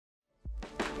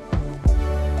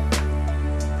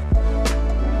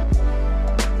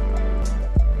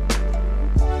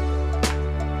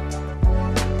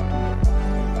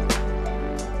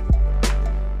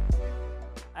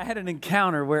had an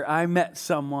encounter where I met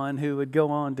someone who would go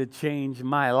on to change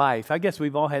my life. I guess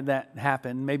we've all had that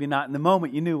happen. Maybe not in the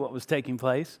moment you knew what was taking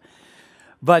place.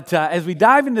 But as we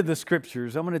dive into the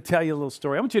scriptures, I'm going to tell you a little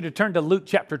story. I want you to turn to Luke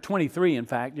chapter 23, in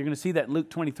fact. You're going to see that in Luke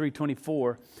 23,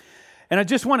 24. And I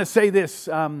just want to say this.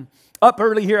 Up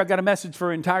early here, I got a message for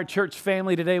our entire church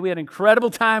family today. We had an incredible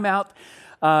time out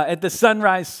at the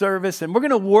sunrise service, and we're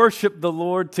going to worship the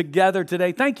Lord together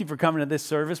today. Thank you for coming to this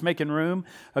service, making room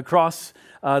across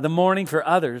the morning for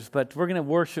others. But we're going to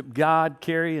worship God.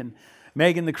 Carrie and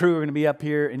Megan, the crew, are going to be up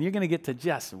here, and you're going to get to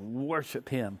just worship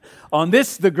Him on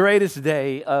this, the greatest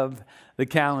day of the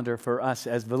calendar for us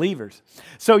as believers.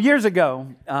 So years ago,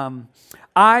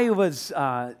 I was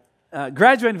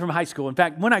graduating from high school. In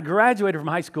fact, when I graduated from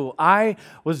high school, I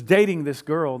was dating this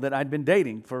girl that I'd been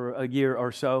dating for a year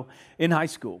or so in high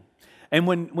school. And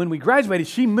when we graduated,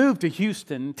 she moved to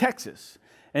Houston, Texas.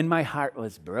 And my heart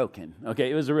was broken. Okay,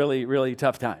 it was a really, really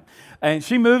tough time. And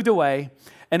she moved away.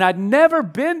 And I'd never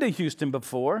been to Houston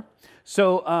before.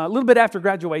 So a little bit after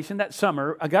graduation, that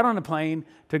summer, I got on a plane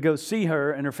to go see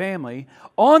her and her family.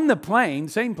 On the plane,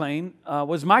 same plane,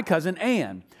 was my cousin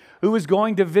Ann, who was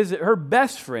going to visit her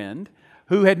best friend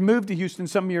who had moved to Houston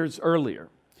some years earlier.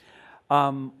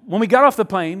 When we got off the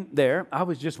plane there, I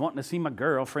was just wanting to see my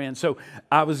girlfriend. So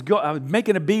I was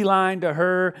making a beeline to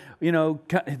her,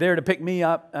 there to pick me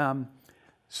up.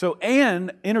 So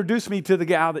Ann introduced me to the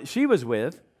gal that she was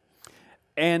with.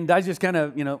 And I just kind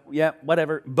of,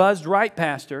 buzzed right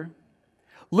past her.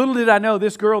 Little did I know,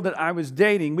 this girl that I was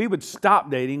dating, we would stop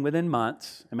dating within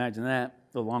months. Imagine that,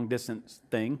 the long distance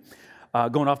thing.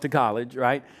 Going off to college,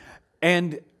 right?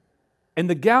 And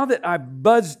the gal that I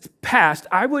buzzed past,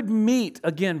 I would meet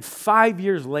again 5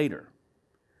 years later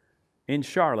in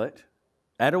Charlotte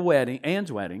at a wedding,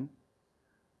 Ann's wedding.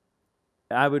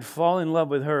 I would fall in love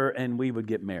with her and we would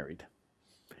get married.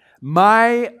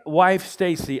 My wife,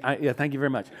 Stacy, thank you very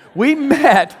much. We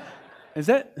met, is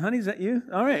that you?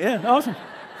 All right, yeah, awesome.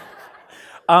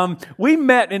 We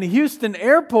met in Houston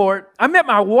airport. I met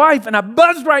my wife and I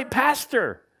buzzed right past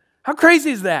her. How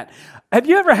crazy is that? Have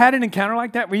you ever had an encounter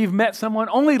like that where you've met someone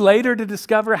only later to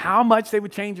discover how much they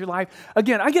would change your life?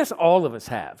 Again, I guess all of us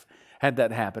have had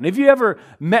that happen. Have you ever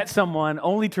met someone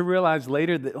only to realize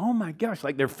later that, oh my gosh,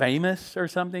 like they're famous or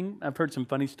something? I've heard some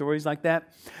funny stories like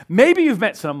that. Maybe you've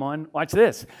met someone, watch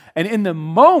this, and in the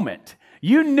moment,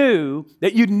 you knew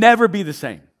that you'd never be the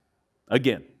same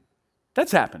again.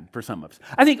 That's happened for some of us.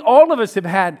 I think all of us have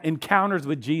had encounters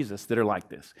with Jesus that are like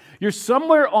this. You're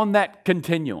somewhere on that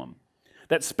continuum,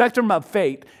 that spectrum of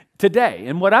fate today.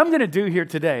 And what I'm going to do here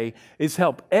today is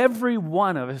help every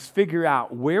one of us figure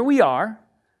out where we are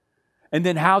and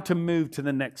then how to move to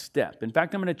the next step. In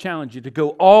fact, I'm going to challenge you to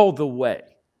go all the way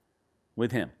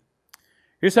with Him.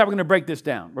 Here's how we're going to break this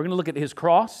down. We're going to look at His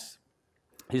cross,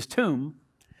 His tomb,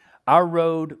 our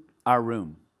road, our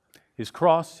room. His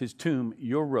cross, His tomb,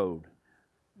 your road,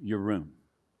 your room.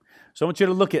 So I want you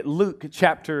to look at Luke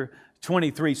chapter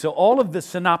 23. So all of the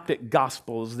synoptic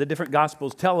gospels, the different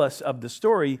gospels tell us of the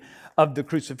story of the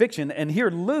crucifixion. And here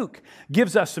Luke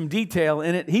gives us some detail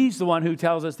in it. He's the one who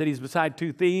tells us that He's beside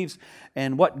two thieves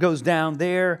and what goes down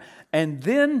there. And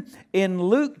then in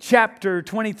Luke chapter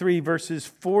 23, verses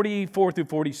 44 through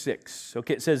 46,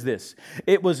 okay, it says this.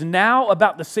 It was now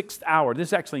about the 6th hour. This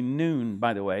is actually noon,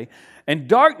 by the way. And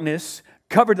darkness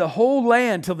covered the whole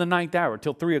land till the 9th hour,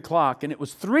 till 3 o'clock. And it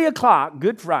was 3 o'clock,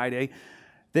 Good Friday,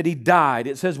 that He died.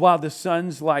 It says, while the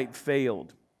sun's light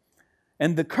failed.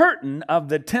 And the curtain of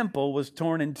the temple was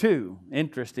torn in two.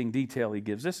 Interesting detail He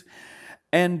gives us.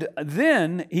 And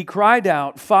then He cried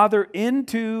out, Father,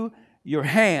 into your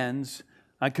hands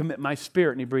I commit my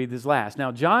spirit. And He breathed His last.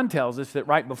 Now, John tells us that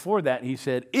right before that, He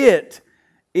said, it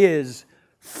is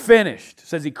finished. It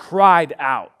says He cried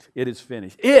out, it is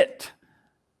finished. It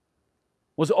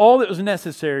was all that was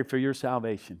necessary for your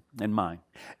salvation and mine.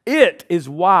 It is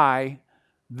why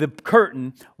the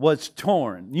curtain was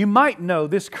torn. You might know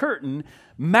this curtain,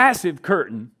 massive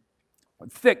curtain,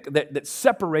 thick, that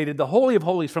separated the Holy of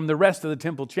Holies from the rest of the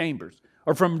temple chambers,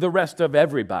 or from the rest of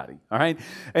everybody, all right?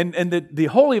 And the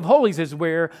Holy of Holies is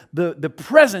where the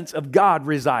presence of God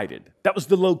resided. That was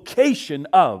the location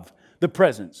of the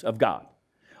presence of God.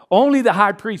 Only the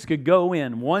high priest could go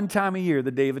in one time a year,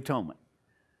 the Day of Atonement.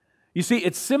 You see,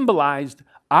 it symbolized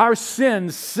our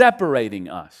sins separating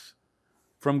us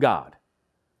from God.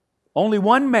 Only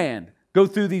one man go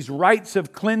through these rites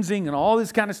of cleansing and all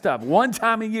this kind of stuff. One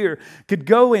time a year could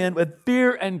go in with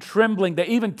fear and trembling. They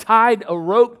even tied a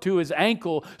rope to his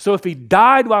ankle so if he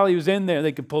died while he was in there,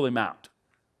 they could pull him out.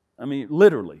 I mean,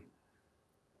 literally.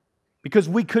 Because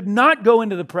we could not go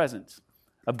into the presence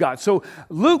of God. So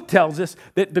Luke tells us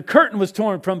that the curtain was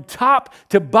torn from top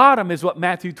to bottom is what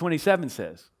Matthew 27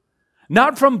 says.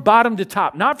 Not from bottom to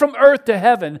top, not from earth to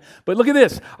heaven, but look at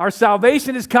this. Our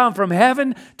salvation has come from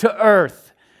heaven to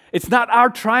earth. It's not our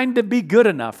trying to be good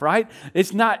enough, right?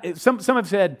 It's not, some have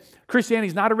said Christianity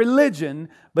is not a religion,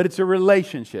 but it's a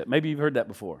relationship. Maybe you've heard that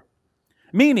before.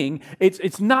 Meaning,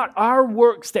 it's not our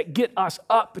works that get us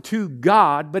up to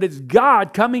God, but it's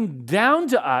God coming down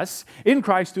to us in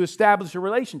Christ to establish a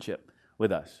relationship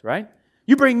with us, right?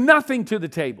 You bring nothing to the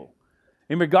table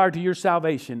in regard to your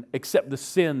salvation except the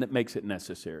sin that makes it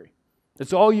necessary.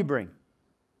 That's all you bring.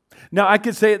 Now, I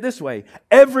could say it this way.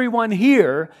 Everyone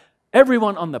here,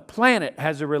 everyone on the planet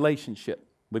has a relationship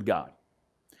with God.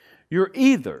 You're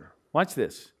either, watch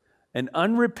this, an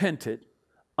unrepentant,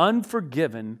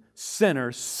 unforgiven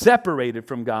sinner separated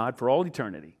from God for all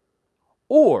eternity,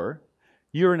 or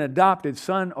you're an adopted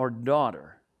son or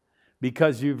daughter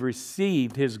because you've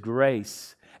received His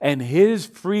grace and His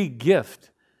free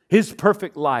gift, His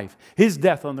perfect life, His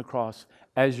death on the cross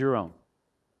as your own,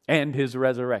 and His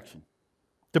resurrection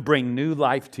to bring new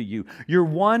life to you. You're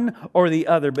one or the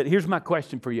other, but here's my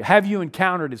question for you. Have you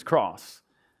encountered His cross?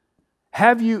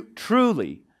 Have you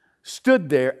truly stood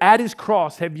there at His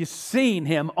cross? Have you seen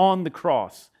Him on the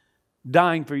cross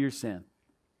dying for your sin?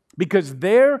 Because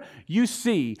there you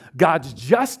see God's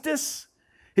justice,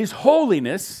 His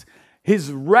holiness,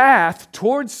 His wrath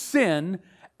towards sin,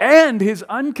 and His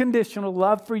unconditional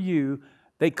love for you.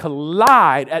 They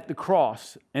collide at the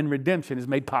cross, and redemption is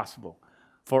made possible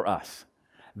for us.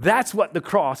 That's what the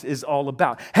cross is all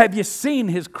about. Have you seen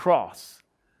His cross?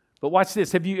 But watch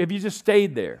this. Have you just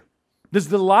stayed there? Does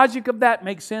the logic of that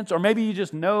make sense? Or maybe you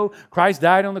just know Christ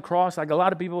died on the cross like a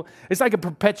lot of people. It's like a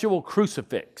perpetual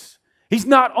crucifix. He's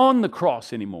not on the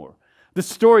cross anymore. The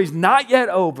story's not yet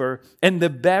over, and the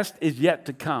best is yet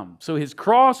to come. So His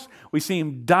cross, we see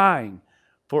Him dying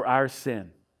for our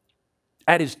sin.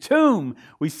 At His tomb,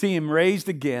 we see Him raised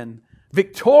again,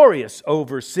 victorious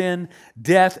over sin,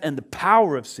 death, and the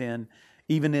power of sin,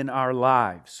 even in our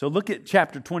lives. So look at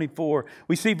chapter 24.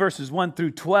 We see verses 1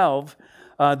 through 12.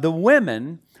 The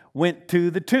women went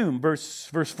to the tomb. Verse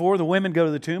 4, the women go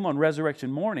to the tomb on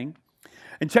resurrection morning.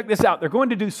 And check this out. They're going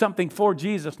to do something for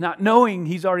Jesus, not knowing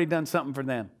He's already done something for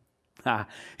them.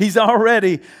 He's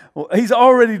already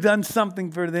done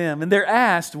something for them. And they're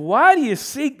asked, why do you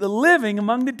seek the living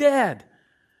among the dead?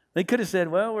 They could have said,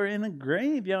 well, we're in a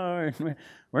graveyard.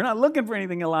 We're not looking for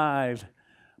anything alive.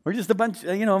 We're just a bunch,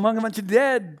 among a bunch of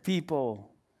dead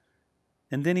people.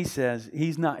 And then He says,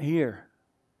 He's not here.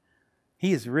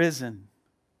 He is risen.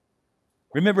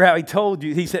 Remember how He told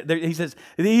you, He says,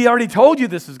 He already told you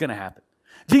this was going to happen.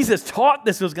 Jesus taught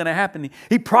this was going to happen.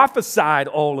 He prophesied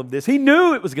all of this. He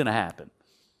knew it was going to happen.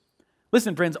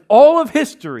 Listen, friends, all of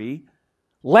history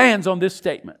lands on this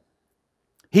statement.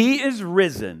 He is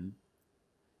risen.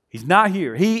 He's not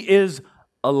here. He is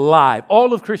alive.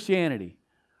 All of Christianity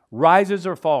rises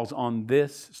or falls on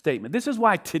this statement. This is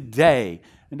why today,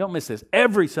 and don't miss this,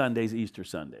 every Sunday is Easter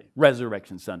Sunday,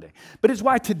 Resurrection Sunday. But it's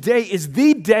why today is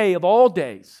the day of all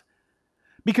days.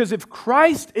 Because if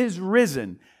Christ is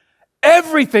risen,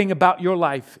 everything about your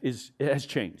life has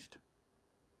changed.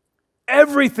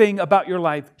 Everything about your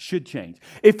life should change.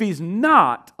 If He's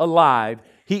not alive,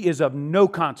 He is of no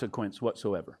consequence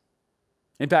whatsoever.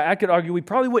 In fact, I could argue we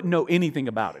probably wouldn't know anything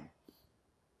about Him.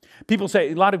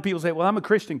 A lot of people say, well, I'm a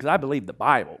Christian because I believe the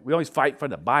Bible. We always fight for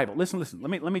the Bible. Listen,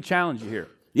 let me challenge you here.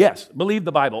 Yes, believe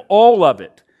the Bible, all of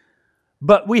it.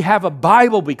 But we have a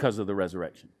Bible because of the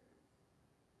resurrection.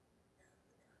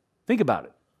 Think about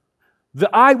it. The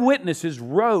eyewitnesses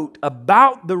wrote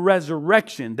about the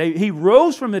resurrection. He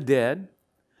rose from the dead,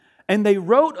 and they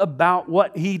wrote about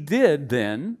what He did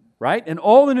then, right? And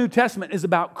all the New Testament is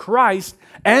about Christ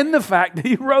and the fact that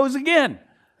He rose again.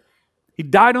 He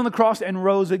died on the cross and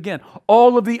rose again.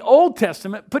 All of the Old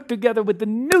Testament put together with the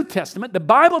New Testament, the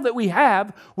Bible that we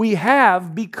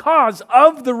have because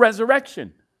of the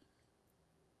resurrection.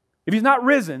 If He's not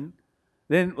risen,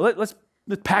 then let's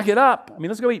pack it up.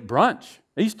 Let's go eat brunch,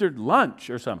 Easter lunch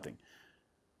or something.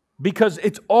 Because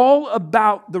it's all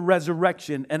about the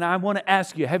resurrection. And I want to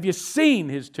ask you, have you seen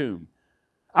His tomb?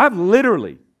 I've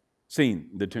literally seen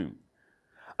the tomb.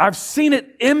 I've seen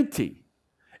it empty.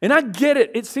 And I get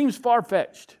it. It seems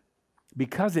far-fetched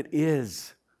because it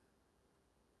is.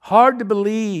 Hard to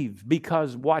believe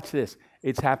because, watch this,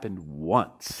 it's happened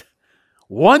once.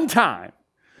 One time,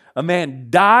 a man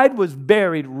died, was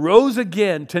buried, rose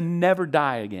again to never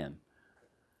die again.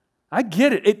 I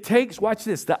get it. It takes, watch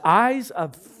this, the eyes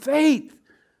of faith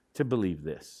to believe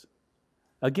this.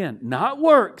 Again, not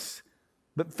works,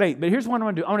 but faith. But here's what I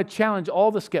want to do. I want to challenge all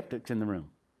the skeptics in the room.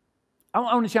 I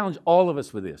want to challenge all of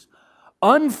us with this.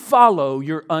 Unfollow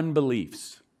your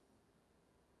unbeliefs.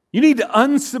 You need to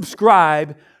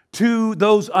unsubscribe to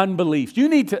those unbeliefs. You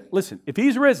need to, listen, if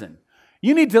He's risen,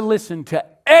 you need to listen to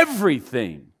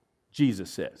everything Jesus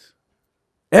says.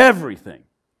 Everything.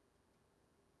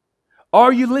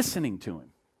 Are you listening to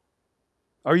Him?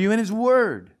 Are you in His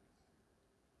Word?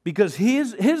 Because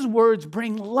His words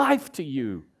bring life to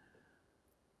you.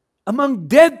 Among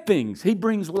dead things, He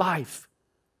brings life.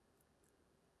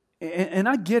 And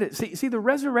I get it. See, the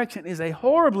resurrection is a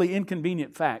horribly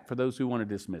inconvenient fact for those who want to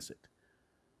dismiss it.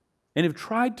 And have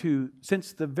tried to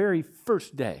since the very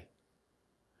first day,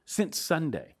 since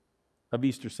Sunday of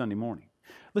Easter Sunday morning.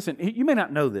 Listen, you may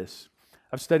not know this.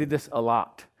 I've studied this a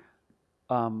lot.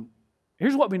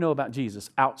 Here's what we know about Jesus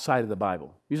outside of the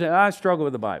Bible. You say, I struggle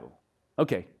with the Bible.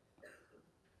 Okay.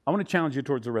 I want to challenge you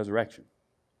towards the resurrection.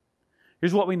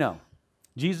 Here's what we know.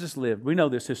 Jesus lived. We know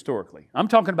this historically. I'm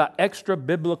talking about extra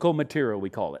biblical material, we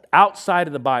call it, outside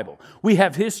of the Bible. We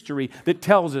have history that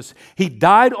tells us He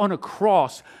died on a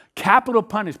cross, capital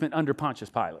punishment under Pontius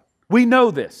Pilate. We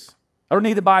know this. I don't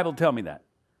need the Bible to tell me that.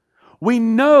 We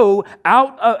know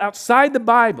outside the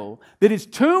Bible that His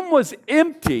tomb was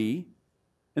empty,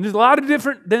 and there's a lot of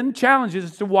different then challenges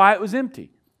as to why it was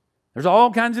empty. There's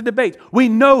all kinds of debates. We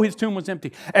know His tomb was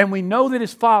empty, and we know that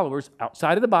His followers,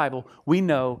 outside of the Bible, we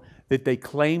know that they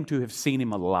claim to have seen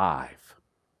Him alive.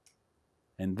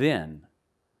 And then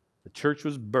the church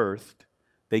was birthed.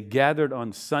 They gathered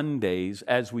on Sundays,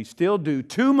 as we still do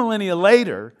 2 millennia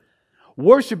later,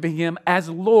 worshiping Him as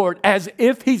Lord, as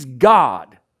if He's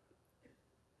God.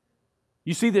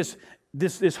 You see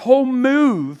this whole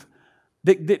move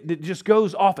that just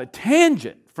goes off a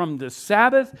tangent from the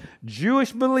Sabbath,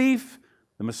 Jewish belief,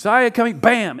 the Messiah coming,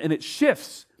 bam, and it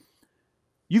shifts.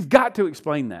 You've got to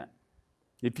explain that.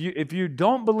 If you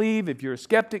don't believe, if you're a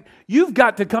skeptic, you've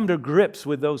got to come to grips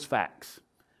with those facts.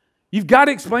 You've got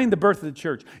to explain the birth of the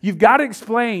church. You've got to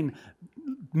explain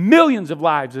millions of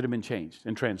lives that have been changed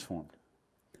and transformed.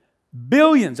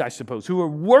 Billions, I suppose, who are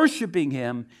worshiping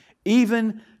Him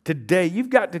even today. You've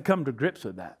got to come to grips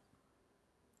with that.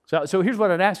 So here's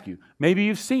what I'd ask you. Maybe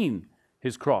you've seen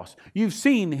His cross. You've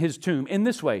seen His tomb in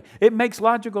this way. It makes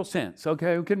logical sense.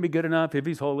 Okay, we couldn't be good enough. If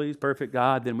He's holy, He's perfect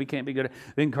God, then we can't be good.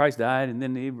 Then Christ died, and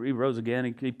then He rose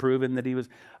again. He proven that He was.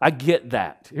 I get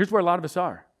that. Here's where a lot of us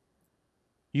are.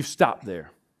 You've stopped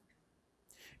there.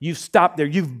 You've stopped there.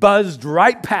 You've buzzed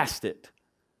right past it.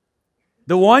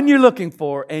 The one you're looking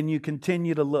for, and you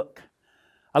continue to look.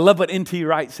 I love what N.T.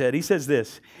 Wright said. He says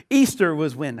this: Easter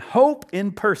was when hope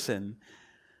in person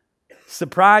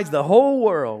surprised the whole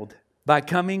world by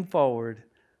coming forward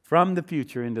from the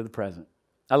future into the present.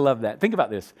 I love that. Think about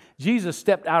this. Jesus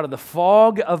stepped out of the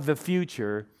fog of the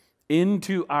future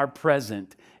into our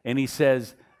present, and He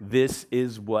says, this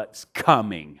is what's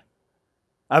coming.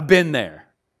 I've been there.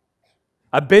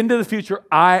 I've been to the future.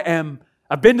 I've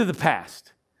been to the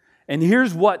past. And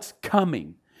here's what's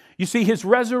coming. You see, His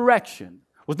resurrection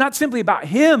was not simply about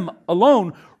Him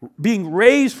alone being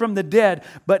raised from the dead,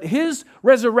 but His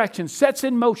resurrection sets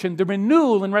in motion the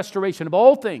renewal and restoration of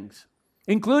all things,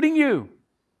 including you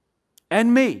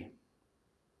and me.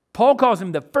 Paul calls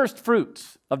Him the first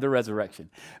fruits of the resurrection,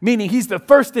 meaning He's the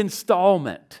first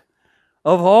installment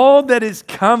of all that is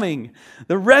coming.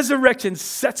 The resurrection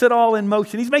sets it all in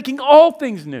motion. He's making all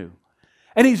things new,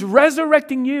 and He's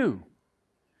resurrecting you,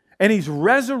 and He's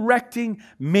resurrecting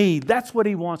me. That's what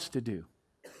He wants to do.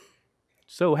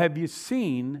 So have you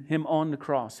seen Him on the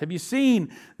cross? Have you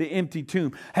seen the empty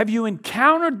tomb? Have you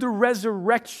encountered the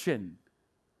resurrection?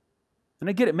 And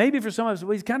I get it. Maybe for some of us,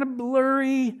 well, He's kind of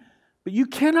blurry, but you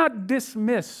cannot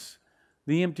dismiss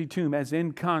the empty tomb as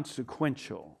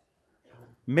inconsequential.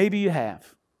 Maybe you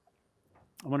have.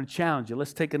 I want to challenge you.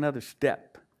 Let's take another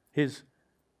step. His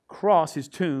cross, His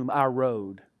tomb, our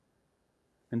road.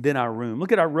 And then our room.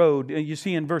 Look at our road. You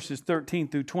see in verses 13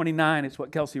 through 29, it's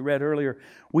what Kelsey read earlier.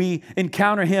 We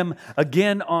encounter Him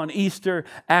again on Easter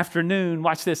afternoon.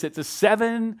 Watch this. It's a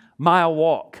 7-mile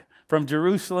walk from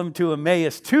Jerusalem to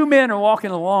Emmaus. 2 men are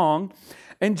walking along,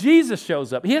 and Jesus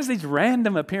shows up. He has these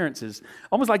random appearances,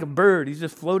 almost like a bird. He's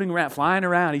just floating around, flying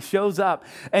around. He shows up,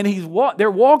 and they're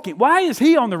walking. Why is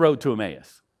He on the road to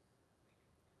Emmaus?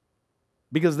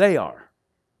 Because they are.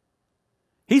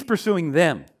 He's pursuing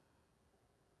them.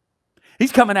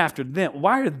 He's coming after them.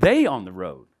 Why are they on the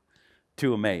road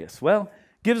to Emmaus? Well,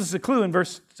 gives us a clue in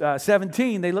verse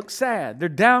 17. They look sad. They're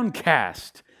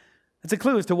downcast. That's a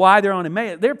clue as to why they're on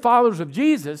Emmaus. They're followers of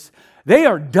Jesus. They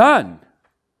are done.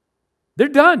 They're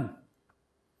done.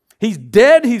 He's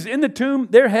dead. He's in the tomb.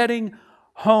 They're heading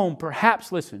home.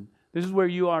 Perhaps, listen, this is where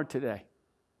you are today.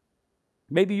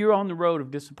 Maybe you're on the road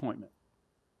of disappointment.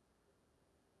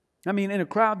 I mean, in a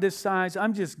crowd this size,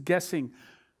 I'm just guessing,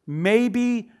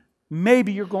 maybe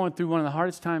you're going through one of the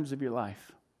hardest times of your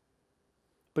life.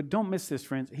 But don't miss this,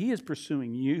 friends. He is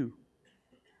pursuing you.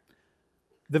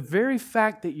 The very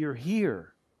fact that you're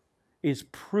here is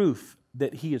proof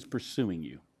that He is pursuing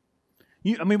you.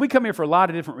 I mean, we come here for a lot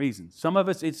of different reasons. Some of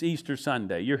us, it's Easter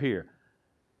Sunday. You're here.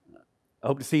 I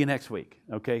hope to see you next week,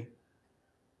 okay?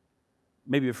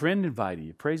 Maybe a friend invited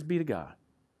you. Praise be to God.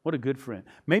 What a good friend.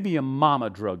 Maybe your mama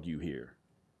drugged you here.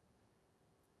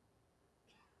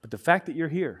 But the fact that you're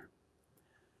here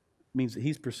means that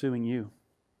He's pursuing you.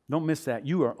 Don't miss that.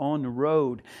 You are on the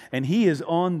road, and He is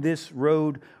on this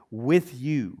road with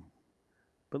you.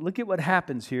 But look at what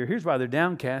happens here. Here's why they're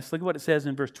downcast. Look at what it says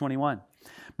in verse 21.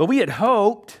 But we had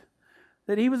hoped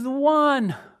that He was the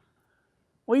one.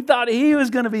 We thought He was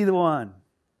going to be the one.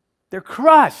 They're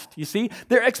crushed, you see.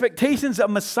 Their expectations of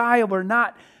Messiah were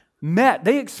not met.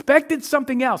 They expected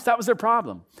something else. That was their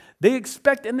problem. They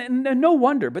expected, and no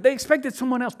wonder, but they expected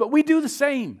someone else. But we do the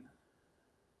same.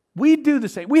 We do the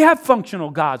same. We have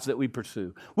functional gods that we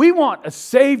pursue. We want a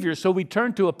Savior, so we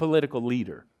turn to a political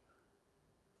leader.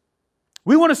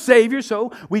 We want a Savior,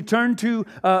 so we turn to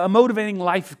a motivating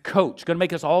life coach, going to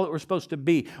make us all that we're supposed to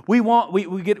be. We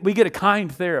get a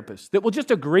kind therapist that will just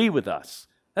agree with us.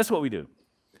 That's what we do.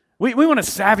 We want a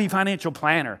savvy financial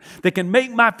planner that can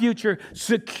make my future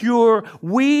secure.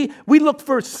 We look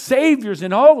for saviors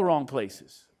in all the wrong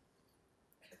places.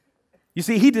 You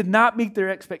see, He did not meet their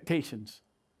expectations.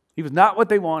 He was not what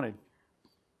they wanted.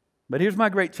 But here's my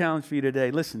great challenge for you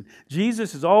today. Listen,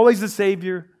 Jesus is always the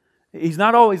Savior. He's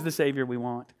not always the Savior we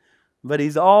want, but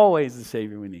He's always the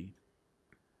Savior we need.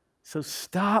 So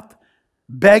stop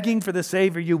begging for the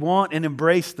Savior you want and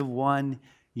embrace the one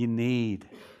you need.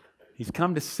 He's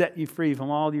come to set you free from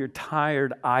all your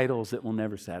tired idols that will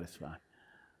never satisfy.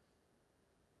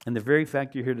 And the very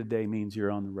fact you're here today means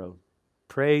you're on the road.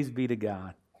 Praise be to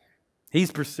God.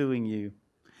 He's pursuing you.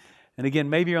 And again,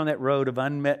 maybe you're on that road of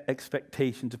unmet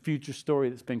expectations, a future story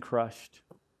that's been crushed.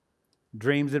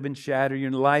 Dreams that have been shattered.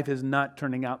 Your life is not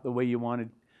turning out the way you wanted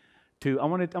to. I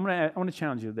want to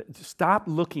challenge you. Stop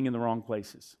looking in the wrong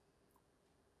places.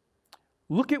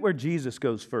 Look at where Jesus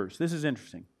goes first. This is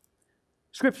interesting.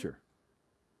 Scripture.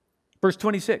 Verse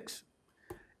 26.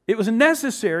 It was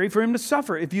necessary for Him to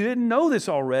suffer. If you didn't know this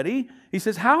already, He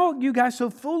says, how are you guys so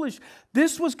foolish?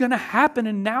 This was going to happen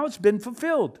and now it's been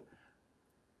fulfilled.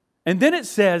 And then it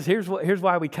says, here's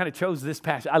why we kind of chose this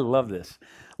passage. I love this.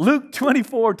 Luke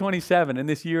 24:27, in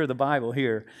this year of the Bible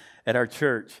here at our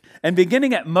church. And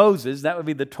beginning at Moses, that would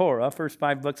be the Torah, first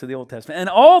 5 books of the Old Testament, and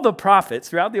all the prophets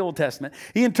throughout the Old Testament,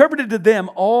 He interpreted to them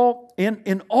all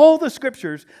in all the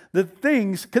Scriptures the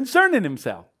things concerning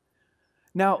Himself.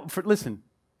 Now, listen,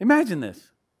 imagine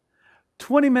this.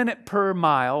 20-minute per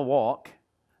mile walk.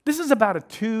 This is about a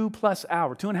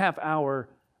 2.5 hour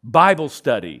Bible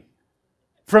study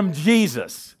from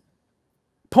Jesus,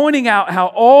 pointing out how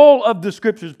all of the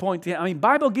Scriptures point to Him. I mean,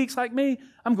 Bible geeks like me,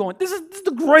 I'm going, this is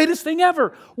the greatest thing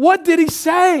ever. What did He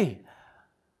say?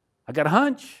 I got a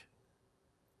hunch.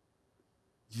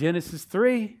 Genesis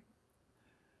 3.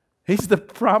 He's the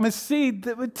promised seed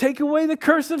that would take away the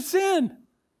curse of sin.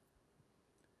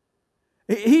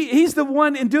 He's the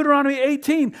one in Deuteronomy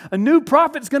 18. A new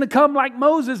prophet's going to come like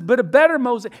Moses, but a better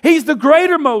Moses. He's the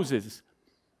greater Moses.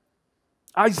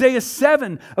 Isaiah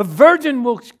 7, a virgin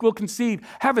will conceive,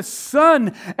 have a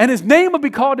son, and his name will be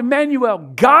called Emmanuel,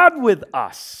 God with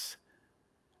us.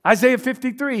 Isaiah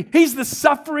 53, He's the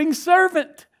suffering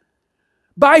servant.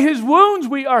 By His wounds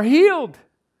we are healed.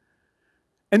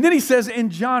 And then He says in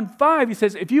John 5, He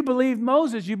says, if you believe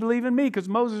Moses, you believe in me, because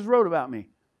Moses wrote about me.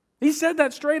 He said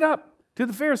that straight up to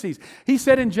the Pharisees. He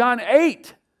said in John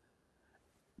 8,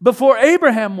 before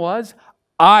Abraham was,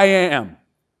 I am.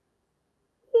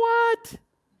 What?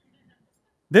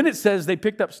 Then it says they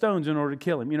picked up stones in order to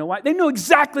kill Him. You know why? They knew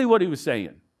exactly what He was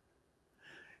saying.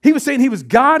 He was saying He was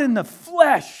God in the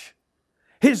flesh.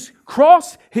 His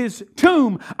cross, His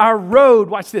tomb, our road,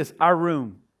 watch this, our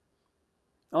room.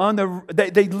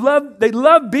 They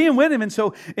love being with Him. And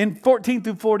so in 14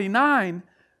 through 49,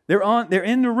 they're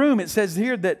in the room. It says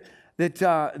here that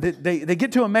they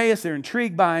get to Emmaus, they're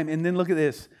intrigued by Him. And then look at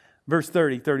this, verse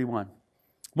 30, 31.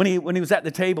 When he was at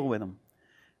the table with them,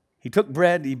 He took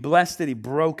bread, He blessed it, He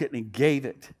broke it, and He gave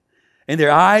it. And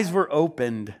their eyes were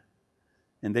opened,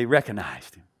 and they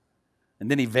recognized Him.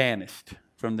 And then He vanished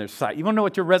from their sight. You want to know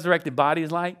what your resurrected body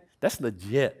is like? That's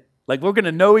legit. Like, we're going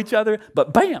to know each other,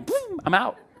 but bam, boom, I'm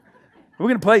out. We're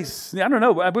going to play, I don't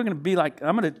know, we're going to be like,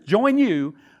 I'm going to join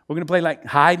you. We're going to play like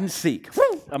hide and seek.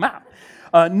 I'm out.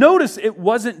 Notice it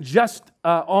wasn't just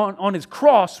on his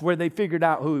cross where they figured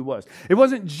out who he was. It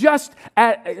wasn't just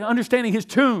at understanding his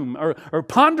tomb or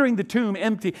pondering the tomb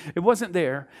empty. It wasn't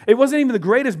there. It wasn't even the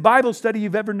greatest Bible study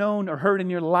you've ever known or heard in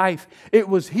your life. It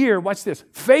was here, watch this,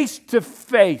 face to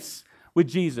face with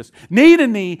Jesus. Knee to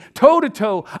knee, toe to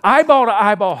toe, eyeball to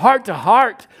eyeball, heart to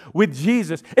heart with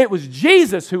Jesus. It was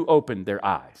Jesus who opened their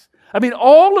eyes. I mean,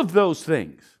 all of those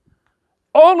things,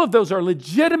 all of those are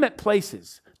legitimate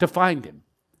places to find him.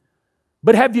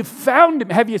 But have you found him?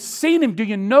 Have you seen him? Do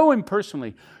you know him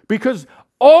personally? Because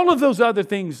all of those other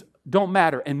things don't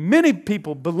matter. And many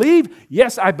people believe,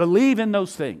 yes, I believe in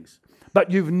those things. But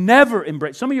you've never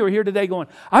embraced. Some of you are here today going,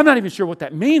 I'm not even sure what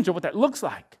that means or what that looks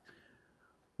like.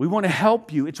 We want to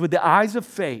help you. It's with the eyes of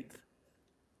faith.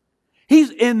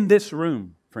 He's in this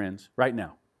room, friends, right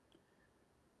now.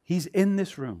 He's in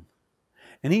this room.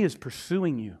 And he is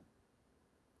pursuing you.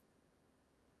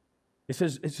 It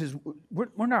says,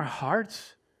 weren't our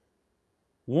hearts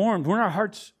warmed? Weren't our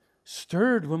hearts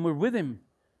stirred when we're with him?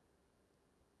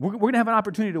 We're going to have an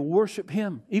opportunity to worship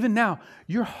him. Even now,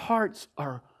 your hearts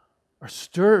are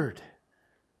stirred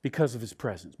because of his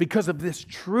presence, because of this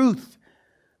truth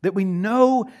that we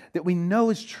know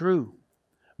is true.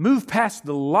 Move past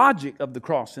the logic of the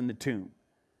cross and the tomb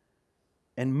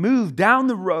and move down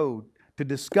the road to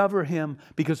discover him,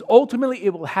 because ultimately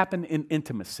it will happen in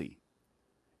intimacy.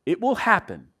 It will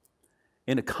happen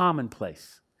in a common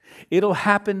place. It'll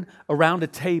happen around a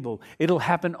table. It'll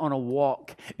happen on a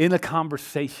walk, in a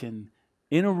conversation,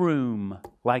 in a room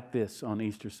like this on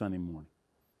Easter Sunday morning.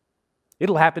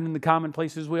 It'll happen in the common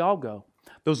places we all go.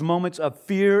 Those moments of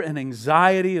fear and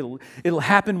anxiety, it'll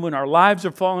happen when our lives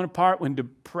are falling apart, when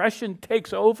depression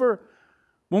takes over,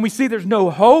 when we see there's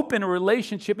no hope in a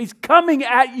relationship. He's coming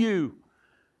at you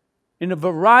in a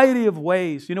variety of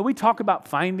ways. You know, we talk about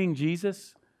finding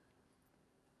Jesus.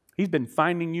 He's been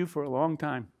finding you for a long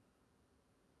time.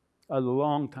 A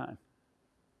long time.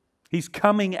 He's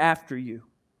coming after you.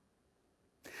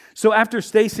 So after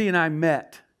Stacy and I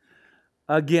met,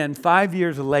 again, 5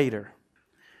 years later,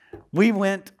 we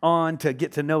went on to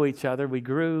get to know each other. We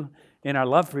grew in our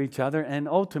love for each other. And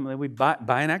ultimately, by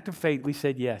an act of faith, we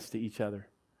said yes to each other.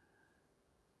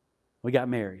 We got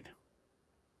married.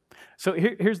 So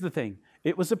here's the thing.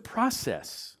 It was a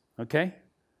process, okay?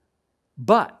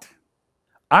 But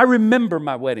I remember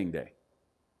my wedding day.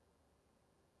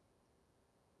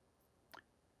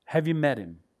 Have you met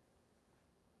him?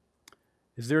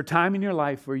 Is there a time in your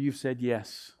life where you've said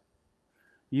yes?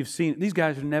 You've seen, these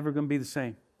guys are never going to be the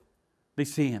same. They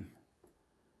see him.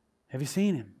 Have you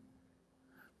seen him?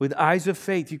 With eyes of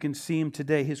faith, you can see him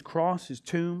today. His cross, his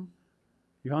tomb,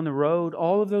 you're on the road.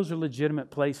 All of those are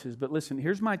legitimate places. But listen,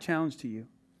 here's my challenge to you.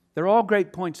 They're all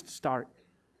great points to start.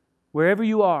 Wherever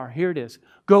you are, here it is.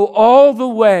 Go all the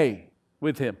way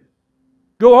with him.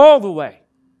 Go all the way.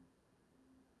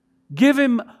 Give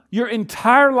him your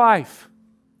entire life.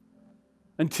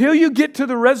 Until you get to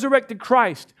the resurrected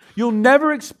Christ, you'll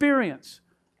never experience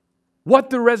what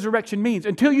the resurrection means.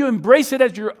 Until you embrace it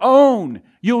as your own,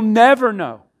 you'll never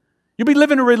know. You'll be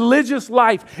living a religious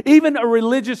life, even a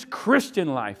religious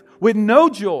Christian life, with no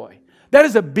joy. That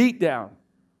is a beatdown.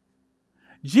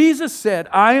 Jesus said,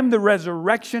 I am the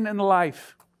resurrection and the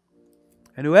life.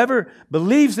 And whoever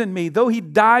believes in me, though he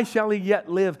die, shall he yet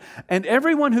live. And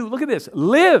everyone who, look at this,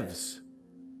 lives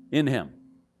in him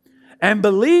and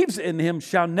believes in him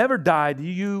shall never die. Do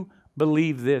you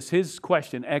believe this? His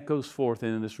question echoes forth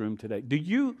in this room today. Do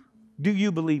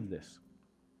you believe this?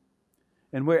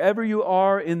 And wherever you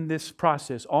are in this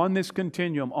process, on this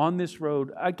continuum, on this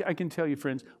road, I can tell you,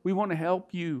 friends, we want to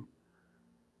help you.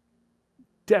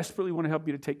 Desperately want to help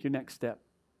you to take your next step.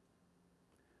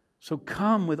 So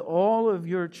come with all of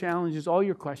your challenges, all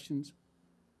your questions.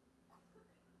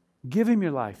 Give him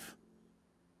your life.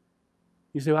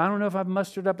 You say, well, I don't know if I've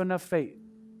mustered up enough faith.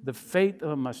 The faith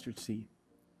of a mustard seed.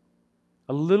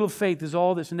 A little faith is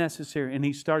all that's necessary, and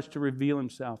he starts to reveal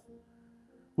himself.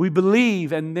 We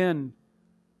believe, and then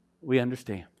we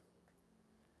understand.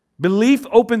 Belief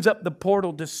opens up the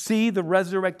portal to see the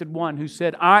resurrected one who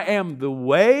said, I am the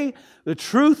way, the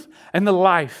truth, and the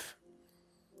life.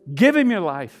 Give him your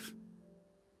life.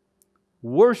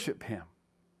 Worship him.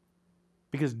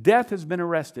 Because death has been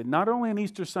arrested. Not only on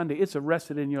Easter Sunday, it's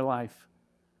arrested in your life.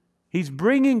 He's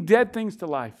bringing dead things to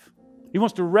life. He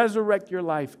wants to resurrect your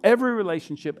life. Every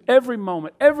relationship, every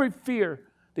moment, every fear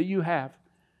that you have.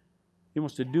 He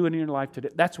wants to do it in your life today.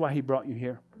 That's why he brought you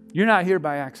here. You're not here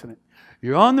by accident.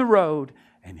 You're on the road,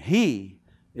 and he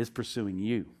is pursuing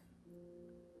you.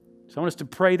 So I want us to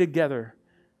pray together.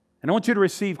 And I want you to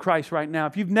receive Christ right now.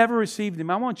 If you've never received him,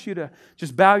 I want you to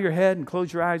just bow your head and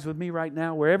close your eyes with me right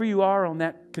now. Wherever you are on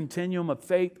that continuum of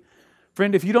faith,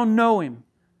 Friend, if you don't know Him,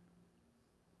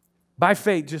 by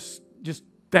faith, just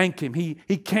thank Him. He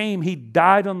came, He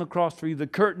died on the cross for you. The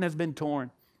curtain has been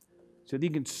torn so that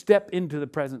you can step into the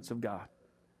presence of God.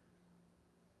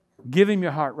 Give Him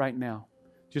your heart right now.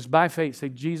 Just by faith, say,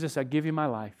 Jesus, I give you my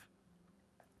life.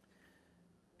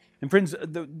 And friends,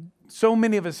 so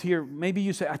many of us here, maybe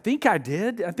you say, I think I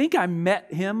did. I think I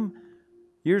met Him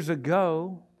years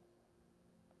ago.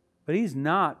 But He's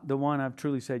not the one I've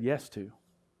truly said yes to.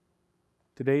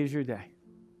 Today is your day.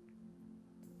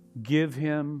 Give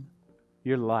Him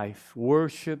your life.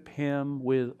 Worship Him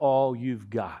with all you've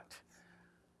got.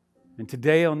 And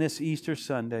today on this Easter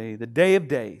Sunday, the day of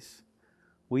days,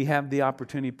 we have the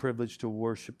opportunity, privilege to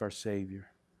worship our Savior,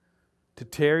 to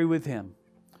tarry with Him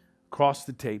across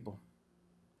the table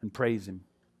and praise Him.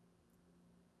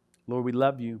 Lord, we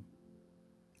love You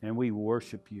and we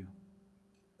worship You.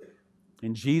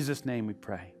 In Jesus' name we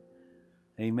pray.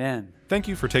 Amen. Thank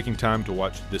you for taking time to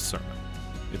watch this sermon.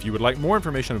 If you would like more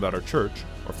information about our church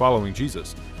or following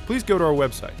Jesus, please go to our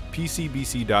website,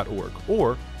 pcbc.org,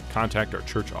 or contact our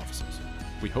church offices.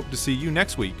 We hope to see you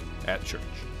next week at church.